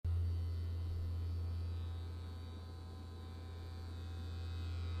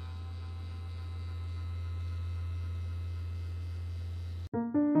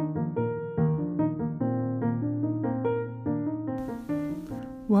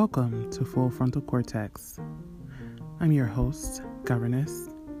Welcome to Full Frontal Cortex. I'm your host, Governess.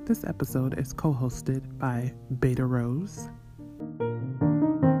 This episode is co-hosted by Beta Rose.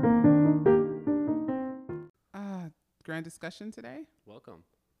 Grand discussion today. Welcome.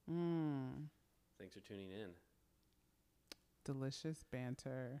 Thanks for tuning in. Delicious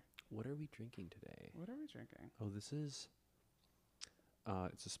banter. What are we drinking today? What are we drinking? Oh, this is,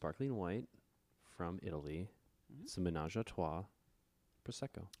 it's a sparkling white from Italy. Mm-hmm. It's a Menage a Trois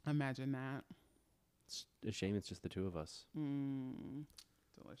Prosecco. Imagine that. It's a shame it's just the two of us.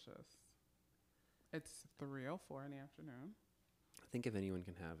 Delicious. It's 3:04 in the afternoon. I think if anyone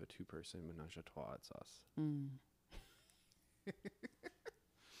can have a two-person Menage a Trois, it's us.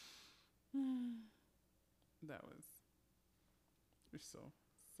 That was so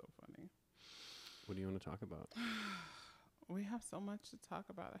funny. What do you want to talk about? We have so much to talk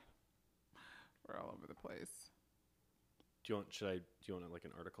about. We're all over the place. Do you want like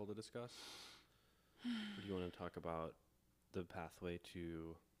an article to discuss? Or do you want to talk about the pathway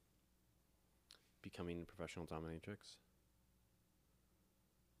to becoming a professional dominatrix?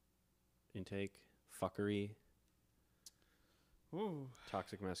 Intake, fuckery, ooh,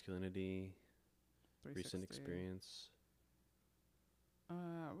 toxic masculinity, recent experience.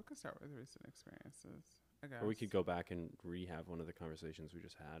 We could start with recent experiences, I guess. Or we could go back and rehab one of the conversations we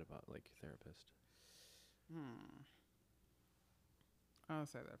just had about like therapist. I'll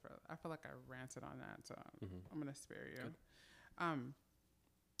say that I feel like I ranted on that, so I'm gonna spare you. Good.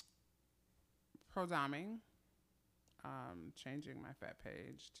 Pro-doming, changing my fat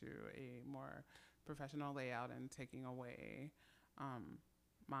page to a more professional layout and taking away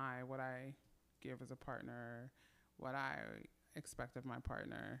what I give as a partner, what I expect of my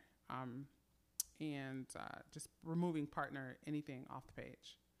partner, and just removing anything off the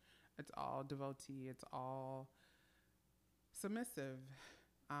page. It's all devotee, it's all submissive,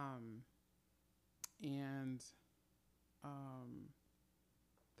 and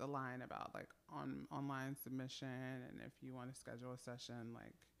the line about like online submission, and if you want to schedule a session,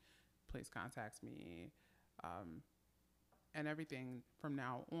 like please contact me, and everything from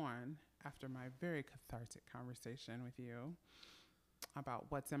now on, after my very cathartic conversation with you about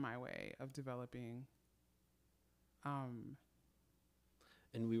what's in my way of developing.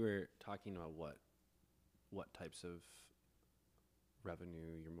 And we were talking about what types of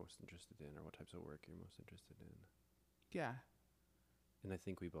revenue you're most interested in, or what types of work you're most interested in. Yeah. And I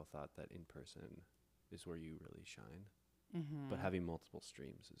think we both thought that in person is where you really shine. Mm-hmm. But having multiple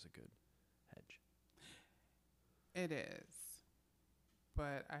streams is a good hedge. It is.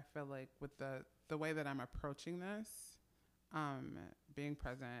 But I feel like with the way that I'm approaching this, being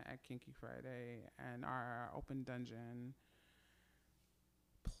present at Kinky Friday and our open dungeon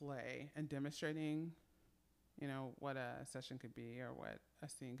play and demonstrating, what a session could be or what a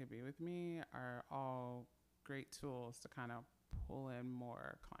scene could be with me are all great tools to kind of pull in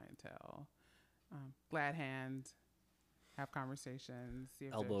more clientele. Glad hand, have conversations, see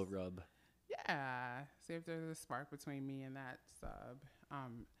if elbow rub. Yeah, see if there's a spark between me and that sub.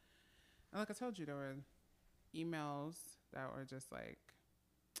 And like I told you, there were emails that were just like,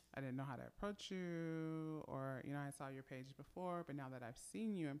 I didn't know how to approach you, or, I saw your page before, but now that I've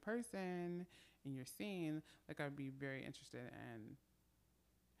seen you in person and you're seen, like I'd be very interested in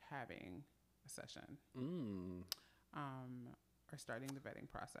having a session. Or starting the vetting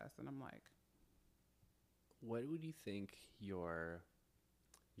process. And I'm like, what would you think your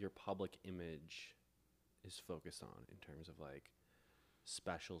public image is focused on in terms of like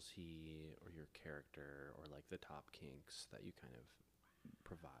specialty or your character or like the top kinks that you kind of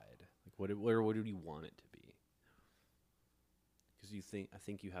provide? Like what do you want it to be? Because I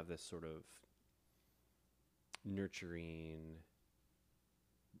think you have this sort of nurturing,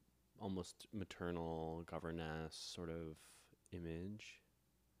 almost maternal governess sort of image,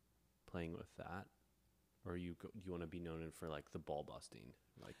 playing with that, or you want to be known for like the ball busting,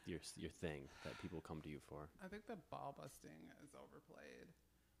 like your thing that people come to you for? I think the ball busting is overplayed,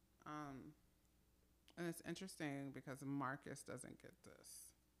 and it's interesting because Marcus doesn't get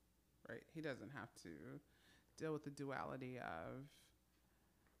this, right? He doesn't have to deal with the duality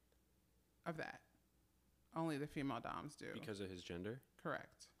of that. Only the female doms do because of his gender.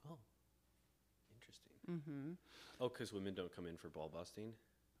 Correct. Oh, interesting. Mm-hmm. Oh, because women don't come in for ball busting,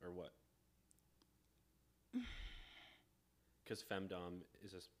 or what? Because femdom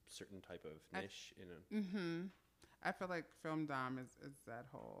is a certain type of niche I feel like femdom is that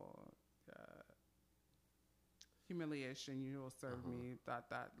whole humiliation. You will serve me.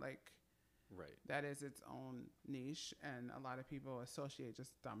 Like Right. That is its own niche, and a lot of people associate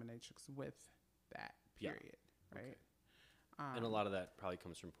just dominatrix with that Yeah. period, right? Okay. And a lot of that probably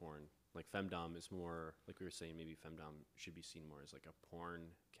comes from porn. Like femdom is more, like we were saying, maybe femdom should be seen more as like a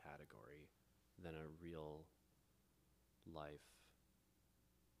porn category than a real life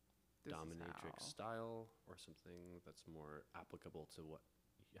This is dominatrix how- style, or something that's more applicable to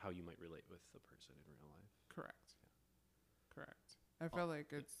how you might relate with the person in real life. Correct. Correct. I feel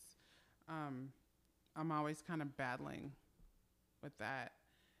like it's, I'm always kind of battling with that.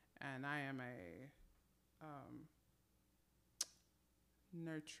 And I am a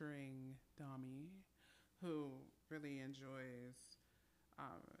nurturing dummy who really enjoys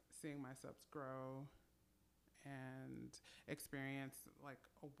seeing my subs grow and experience like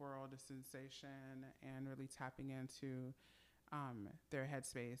a world of sensation and really tapping into their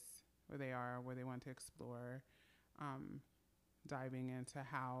headspace, where they are, where they want to explore, diving into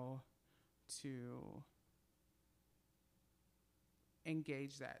how to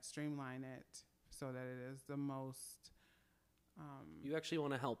engage that, streamline it so that it is the most You actually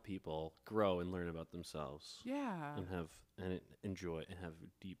want to help people grow and learn about themselves, yeah, and enjoy and have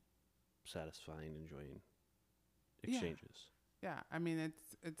deep, satisfying, enjoying exchanges. yeah. I mean,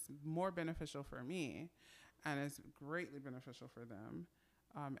 it's more beneficial for me, and it's greatly beneficial for them.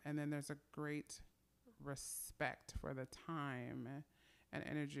 And then there's a great respect for the time and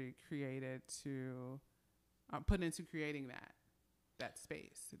energy created to put into creating that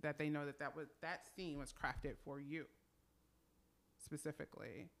space, that they know that scene was crafted for you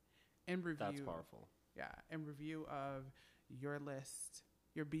specifically, in review. That's powerful. Yeah, in review of your list,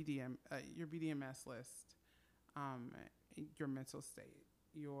 your BDMS list, your mental state,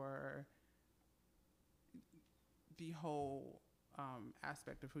 the whole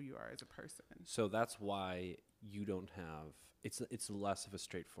aspect of who you are as a person. So that's why you don't have. It's less of a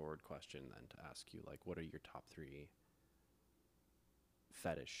straightforward question than to ask you, like, what are your top 3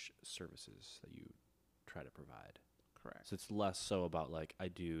 fetish services that you try to provide? Correct. So it's less so about like, I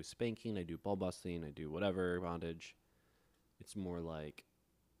do spanking, I do ball busting, I do whatever bondage. It's more like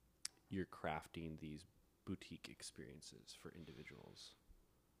you're crafting these boutique experiences for individuals.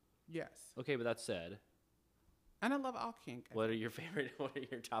 Yes. Okay, but that said, And I love all kink. what are your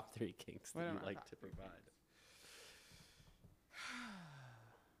top 3 kinks What that are you my like top to 3 provide?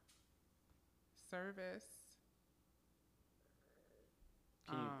 Service.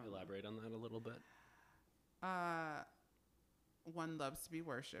 Can you elaborate on that a little bit? One loves to be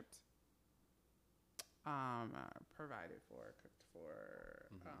worshipped. Provided for, cooked for.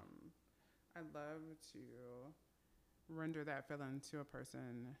 I love to render that feeling to a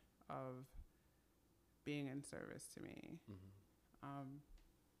person of being in service to me. I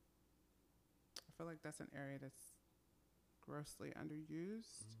feel like that's an area that's grossly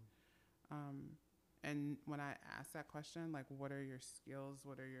underused. And when I ask that question, like, what are your skills?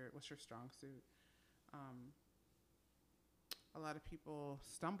 What's your strong suit? A lot of people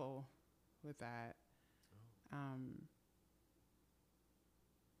stumble with that.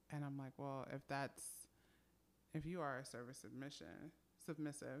 And I'm like, well, if you are a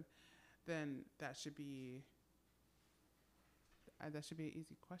submissive, then that should be an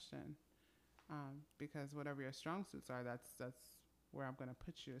easy question. Because whatever your strong suits are, that's where I'm going to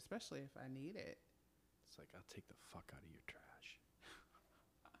put you, especially if I need it. It's like, I'll take the fuck out of your trash.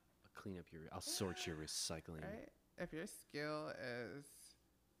 I'll sort your recycling. Right? If your skill is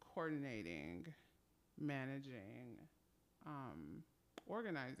coordinating, managing,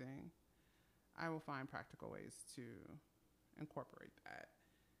 organizing, I will find practical ways to incorporate that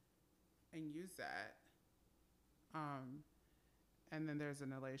and use that. And then there's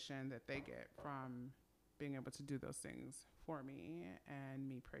an elation that they get from being able to do those things for me and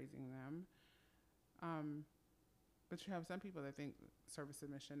me praising them. But you have some people that think service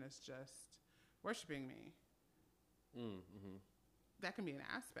submission is just worshiping me. That can be an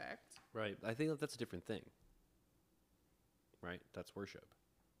aspect. Right. I think that's a different thing. Right? That's worship.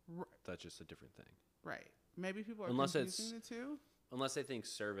 R- That's just a different thing. right. Maybe people are Unless confusing the two. Unless they think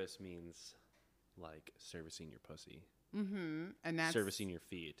service means like servicing your pussy. And that's Servicing your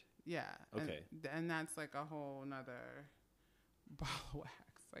feet. Yeah. Okay. And that's like a whole nother ball of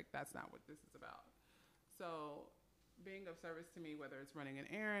wax. Like, that's not what this is about. So being of service to me, whether it's running an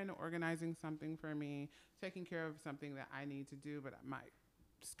errand, organizing something for me, taking care of something that I need to do, but my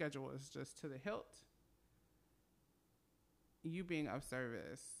schedule is just to the hilt, you being of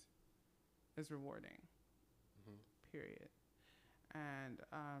service is rewarding. Period. And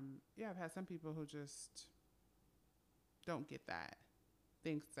I've had some people who just don't get that,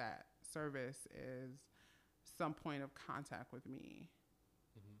 thinks that service is some point of contact with me.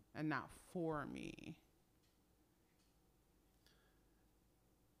 and not for me.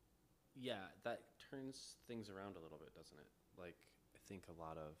 Yeah, that turns things around a little bit, doesn't it? Like, I think a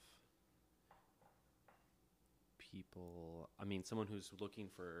lot of people, I mean, someone who's looking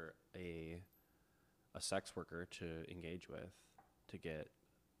for a sex worker to engage with, to get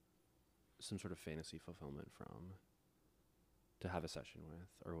some sort of fantasy fulfillment from, to have a session with,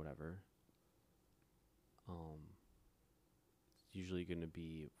 or whatever, it's usually going to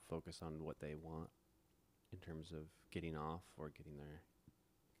be focused on what they want in terms of getting off or getting their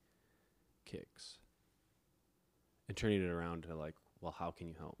kicks, and turning it around to like, well, how can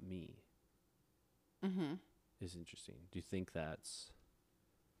you help me? Mm-hmm. Is interesting. Do you think that's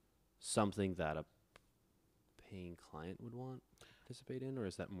something that a paying client would want to participate in, or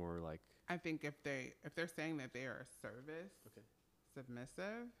is that more like? I think if they're saying that they are a service, Okay.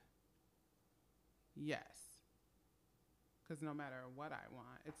 submissive, yes, because no matter what I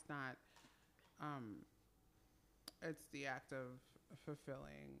want, it's not. It's the act of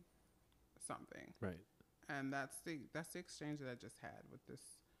fulfilling something, Right. and that's the exchange that I just had with this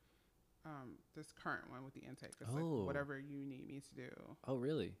current one with the intake. It's like whatever you need me to do. Oh,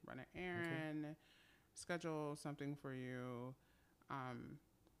 really? Run an errand, schedule something for you,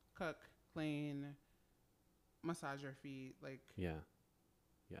 cook, clean, massage your feet, like. Yeah.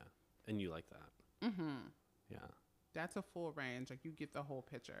 And you like that? Mm-hmm. Yeah. That's a full range. Like, you get the whole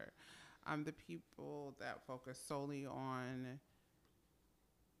picture. The people that focus solely on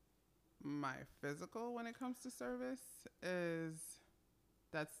my physical when it comes to service is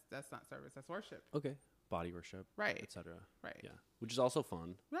that's not service. That's worship. Okay. Body worship. Right. Etc. Right. Yeah. Which is also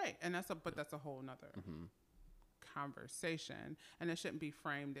fun. Right. And that's a whole nother conversation, and it shouldn't be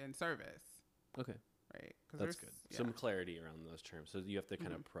framed in service. Okay. Right. That's good. Yeah. Some clarity around those terms. So you have to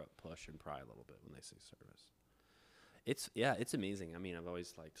kind of push and pry a little bit when they say service. It's amazing. I mean, I've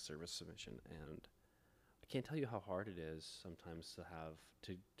always liked service submission, and I can't tell you how hard it is sometimes to have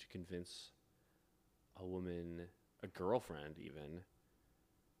to convince a woman, a girlfriend even,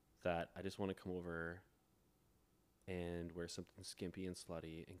 that I just want to come over and wear something skimpy and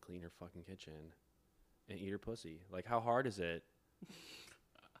slutty and clean her fucking kitchen and eat her pussy. Like, how hard is it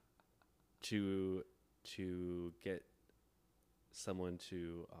to get someone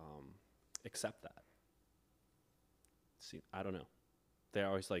to accept that? See, I don't know. They're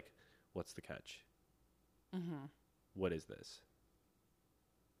always like, what's the catch? Mm-hmm. What is this?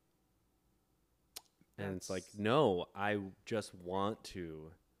 And it's like, no, I just want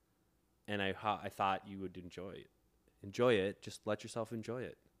to. And I thought you would enjoy it. Enjoy it. Just let yourself enjoy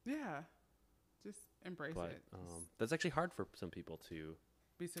it. Yeah. Just embrace it. That's actually hard for some people to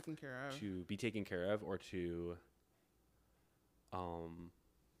be taken care of. To be taken care of, or to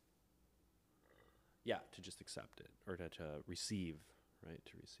to just accept it, or to receive, right?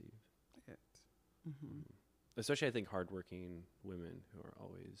 To receive it. Mm-hmm. Especially, I think, hardworking women who are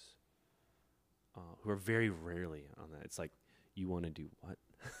always, who are very rarely on that. It's like, you want to do what?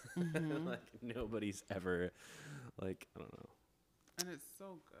 Mm-hmm. Like, nobody's ever, like, I don't know. And it's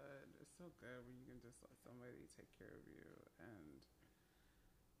so good. It's so good when you can just let somebody take care of you and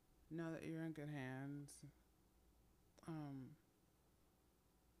know that you're in good hands.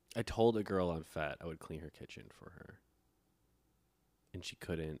 I told a girl on Fat I would clean her kitchen for her, and she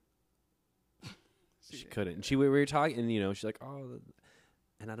couldn't. She couldn't. And we were talking, and she's like, "Oh,"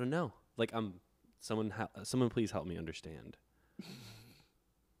 and I don't know. Like, someone please help me understand.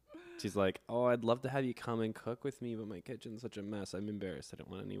 She's like, "Oh, I'd love to have you come and cook with me, but my kitchen's such a mess. I'm embarrassed. I don't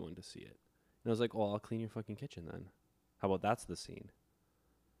want anyone to see it." And I was like, "Well, I'll clean your fucking kitchen then. How about that's the scene?"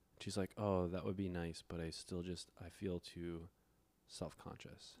 She's like, "Oh, that would be nice, but I feel too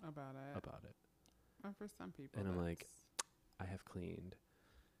self-conscious about it. And for some people, and I'm like, I have cleaned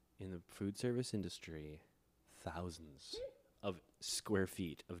in the food service industry thousands of square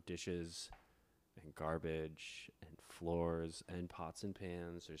feet of dishes and garbage and floors and pots and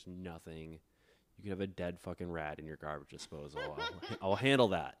pans. There's nothing. You could have a dead fucking rat in your garbage disposal. I'll handle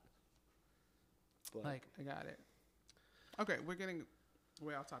that. But I got it. Okay, we're getting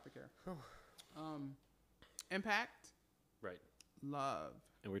way off topic here. Impact. Right. Love.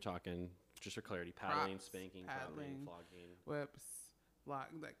 And we're talking, just for clarity, paddling, Props, spanking, paddling, flogging. Whips,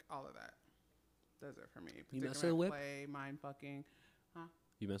 like all of that. Does it for me. You mess with a whip? Play, mind fucking. Huh?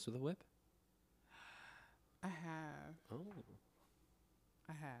 You mess with a whip? I have. Oh.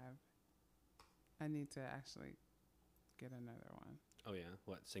 I have. I need to actually get another one. Oh, yeah?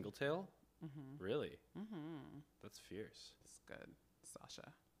 What, single tail? Mm-hmm. Really? Mm-hmm. That's fierce. It's good.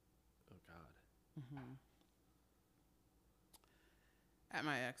 Sasha. Oh, God. Mm-hmm. At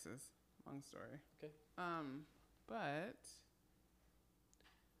my ex's. Long story. Okay. But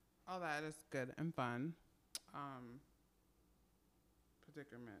all that is good and fun.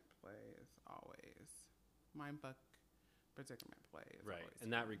 Predicament play is always mind fuck. Predicament play is Right, always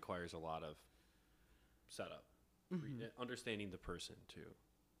and that requires a lot of setup, Mhm. understanding the person too.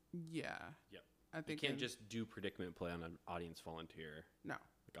 Yeah. Yep. I You think can't just do predicament play on an audience volunteer, no.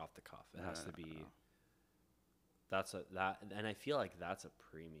 like off the cuff. It No, has no, to no, be. no. And I feel like that's a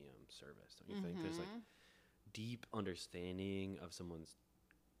premium service, don't you think? There's like Mhm. deep understanding of someone's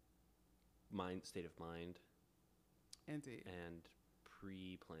state of mind, Indeed. and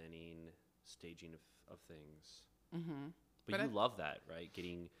pre-planning, staging of things. Mm-hmm. But you love that, right?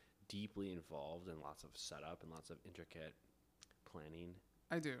 Getting deeply involved in lots of setup and lots of intricate planning.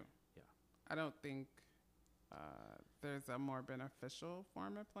 I do. Yeah. I don't think there's a more beneficial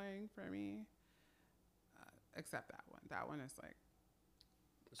form of playing for me, except that one. That one is like,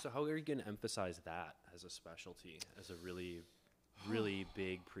 So how are you going to emphasize that as a specialty, as a really, really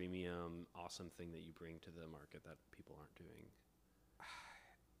big premium, awesome thing that you bring to the market that people aren't doing?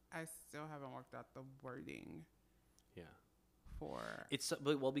 I still haven't worked out the wording Yeah. for.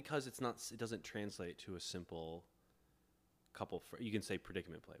 Because it's not, it doesn't translate to a simple couple. You can say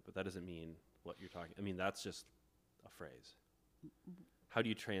predicament play, but that doesn't mean what you're talking. I mean, that's just a phrase. How do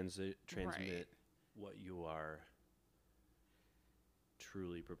you transmit Right. what you are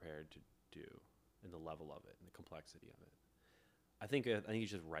truly prepared to do, and the level of it, and the complexity of it? I think you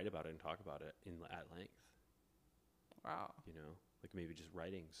just write about it and talk about it at length. Wow. You know, like maybe just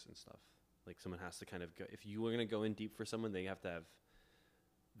writings and stuff. Like someone has to kind of go. If you were going to go in deep for someone, they have to have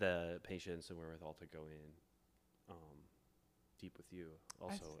the patience and wherewithal to go in deep with you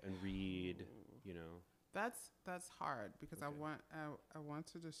also and read. You know, That's hard because Okay. I want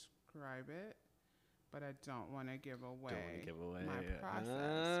to describe it, but I don't want to give away. don't want to give away my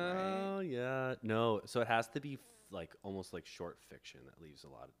process, Oh yeah, no. So it has to be like almost like short fiction that leaves a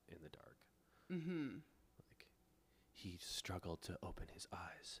lot in the dark. Mm-hmm. Like he struggled to open his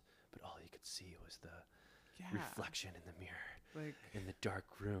eyes, but all he could see was the Yeah. reflection in the mirror Like. in the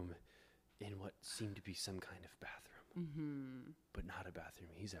dark room in what seemed to be some kind of bathroom, Mm-hmm. but not a bathroom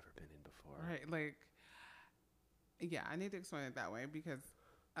he's ever been in before. Right. Like. Yeah, I need to explain it that way because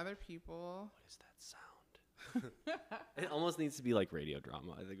other people. What is that sound? It almost needs to be like radio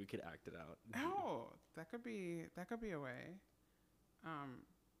drama. I think we could act it out. Oh, that could be a way.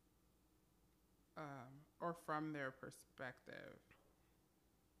 Or from their perspective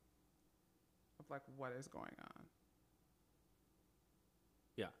of like what is going on.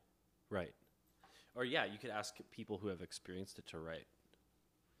 Right. Or yeah, you could ask people who have experienced it to write.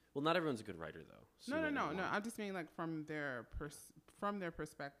 Well, not everyone's a good writer though. So No. I just mean like from their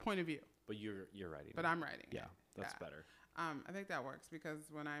perspective point of view. But you're writing. But it. I'm writing. Yeah, it. that's Yeah. better. I think that works because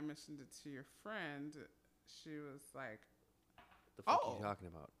when I mentioned it to your friend, she was like, The fuck Oh. are you talking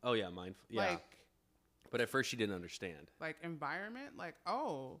about? Oh yeah, mindful. Yeah. like But at first she didn't understand. environment, like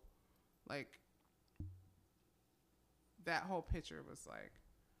like that whole picture was like,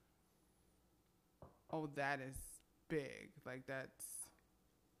 oh, that is big. Like that's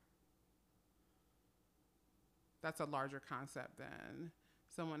a larger concept than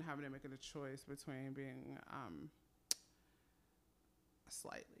someone having to make a choice between being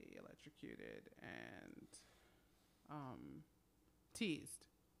slightly electrocuted and teased,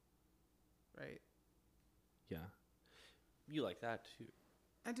 right? Yeah. You like that too.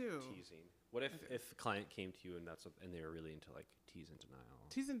 I do. Teasing. What if I do. if a client came to you and and they were really into like tease and denial,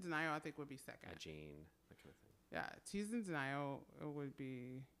 Tease and denial, I think, would be second. Jane, that kind of thing. Yeah, tease and denial would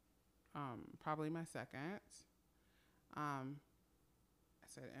be probably my second. I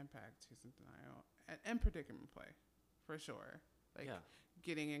said impact, tease and denial, and predicament play, for sure. Like Yeah.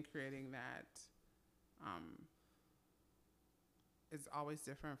 getting and creating that is always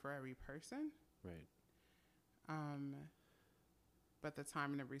different for every person. Right. But the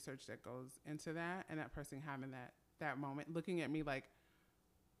time and the research that goes into that, and that person having that moment, looking at me like,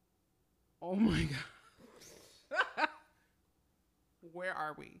 oh my God, where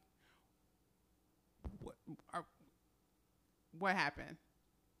are we? What happened?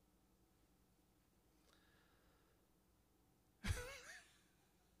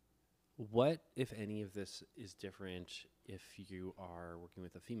 What, if any, of this is different if you are working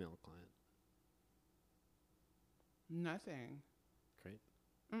with a female client? Nothing. Great.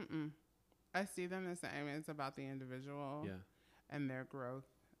 I see them the same. It's about the individual Yeah. and their growth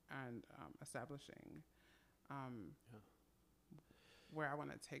and establishing where I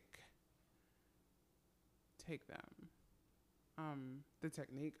want to take them. The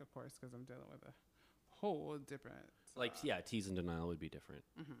technique, of course, because I'm dealing with a whole different. Like, yeah, tease and denial would be different.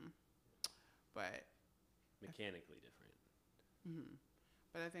 But Mechanically different.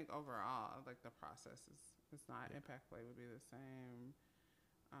 But I think overall, like the process is not. Yeah. Impact play would be the same.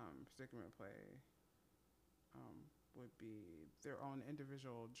 Predicament play would be their own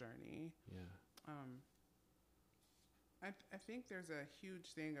individual journey. Yeah. Um, I think there's a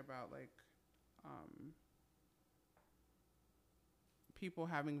huge thing about like people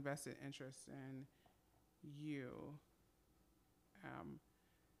having vested interest in you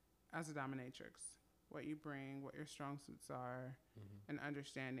as a dominatrix, what you bring, what your strong suits are, and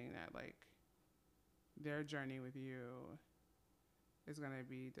understanding that like their journey with you is going to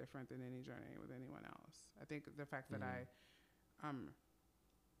be different than any journey with anyone else. I think the fact that I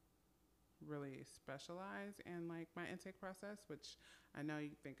really specialize in like my intake process, which I know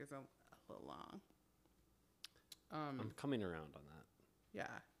you think is a little long. I'm coming around on that.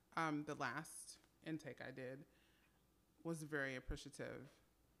 Yeah. The last intake I did was very appreciative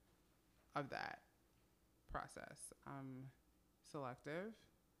of that process. Selective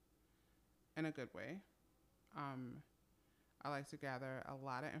in a good way. I like to gather a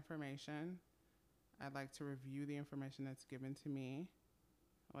lot of information. I like to review the information that's given to me.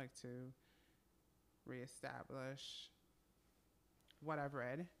 I like to reestablish what I've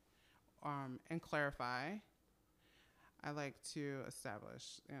read and clarify. I like to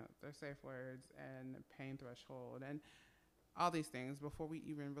establish, their safe words and pain threshold and all these things before we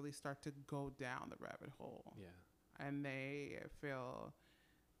even really start to go down the rabbit hole. Yeah. And they feel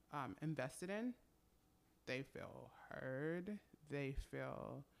invested in. They feel heard. They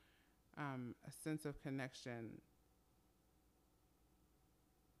feel a sense of connection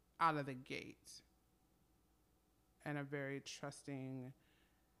out of the gate, and a very trusting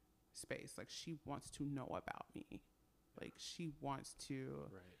space. Like she wants to know about me. Like she wants to.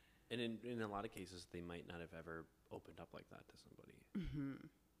 Right. And in a lot of cases, they might not have ever opened up like that to somebody.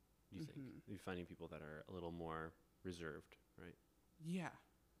 You think you're finding people that are a little more reserved, right? Yeah.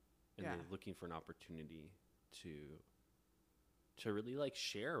 And they're looking for an opportunity to really like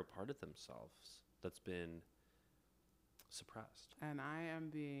share a part of themselves that's been suppressed. And I am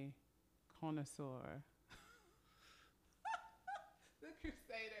the connoisseur, the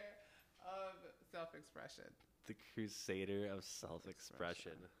crusader of self-expression. The crusader of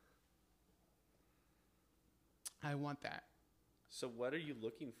self-expression. I want that. So what are you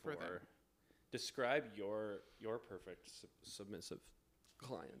looking for? Describe your perfect submissive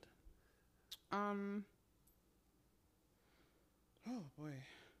client. Oh boy.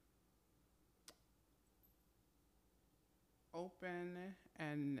 Open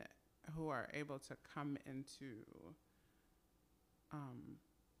and who are able to come into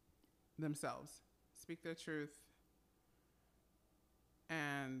themselves, speak their truth,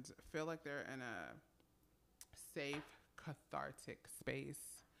 and feel like they're in a safe, cathartic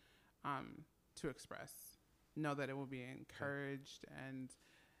space to express. Know that it will be encouraged and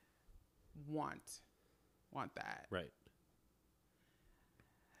want that. Right.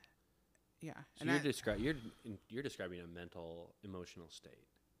 Yeah. So you're describing a mental, emotional state.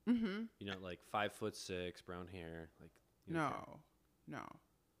 Mm-hmm. You know, like 5'6", brown hair, like No.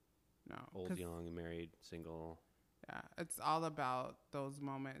 old, young, married, single. Yeah, it's all about those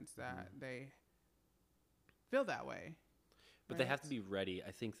moments that they feel that way. But they have to be ready.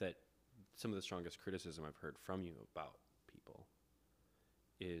 I think that some of the strongest criticism I've heard from you about people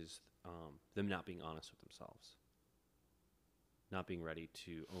is them not being honest with themselves, not being ready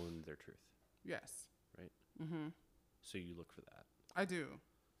to own their truth. Yes. Right? Mm-hmm. So you look for that. I do.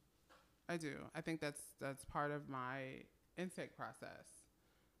 I think that's part of my intake process.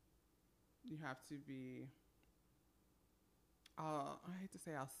 You have to be, I hate to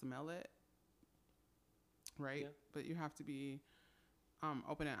say I'll smell it, right? Yeah. But you have to be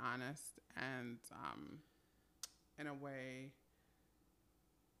open and honest and in a way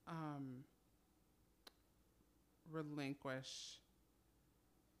relinquish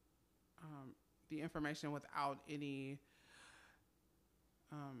the information without any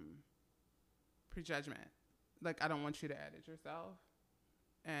prejudgment. Like, I don't want you to edit yourself.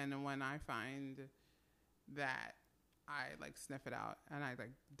 And when I find that, I like sniff it out and I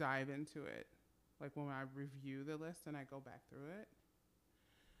like dive into it. Like when I review the list and I go back through it.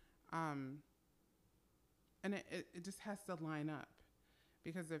 And it just has to line up,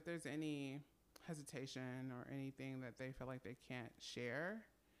 because if there's any hesitation or anything that they feel like they can't share,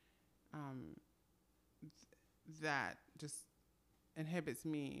 that just inhibits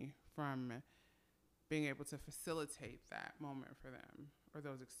me from being able to facilitate that moment for them or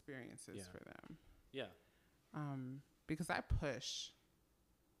those experiences for them. Yeah. Because I push,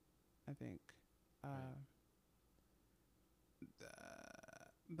 I think,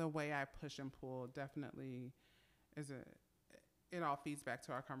 the way I push and pull definitely is it all feeds back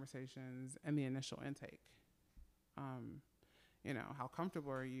to our conversations and the initial intake. You know, how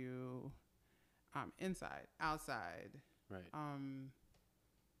comfortable are you inside, outside, Right.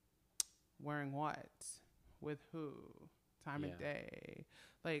 wearing what, with who, time Yeah. of day,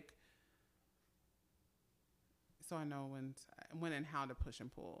 like, so I know when and how to push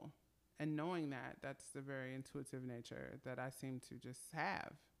and pull, and knowing that that's the very intuitive nature that I seem to just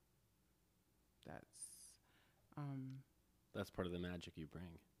have. That's part of the magic you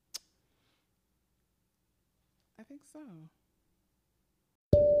bring. I think so.